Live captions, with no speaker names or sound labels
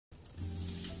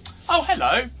Oh,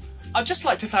 hello. I'd just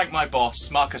like to thank my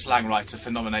boss, Marcus Langwriter, for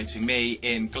nominating me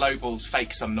in Global's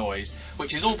Fake Some Noise,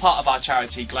 which is all part of our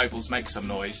charity Global's Make Some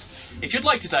Noise. If you'd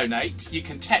like to donate, you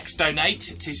can text donate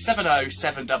to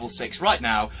 70766 right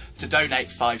now to donate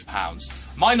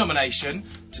 £5. My nomination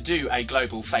to do a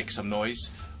Global Fake Some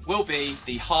Noise will be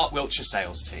the Heart Wiltshire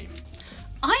sales team.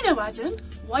 I know, Adam.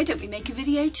 Why don't we make a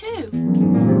video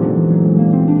too?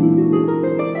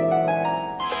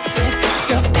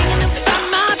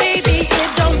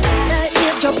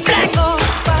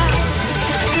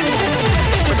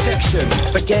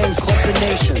 For gangs, clubs and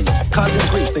nations, causing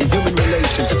grief in human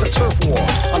relations. It's a turf war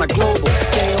on a global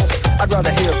scale. I'd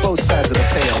rather hear both sides of the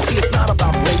tale. See, it's not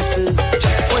about races,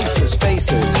 just places,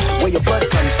 faces. Where your blood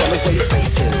comes from is where your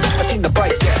space is. I seen the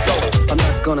bike get duller. I'm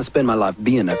not gonna spend my life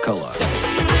being a color.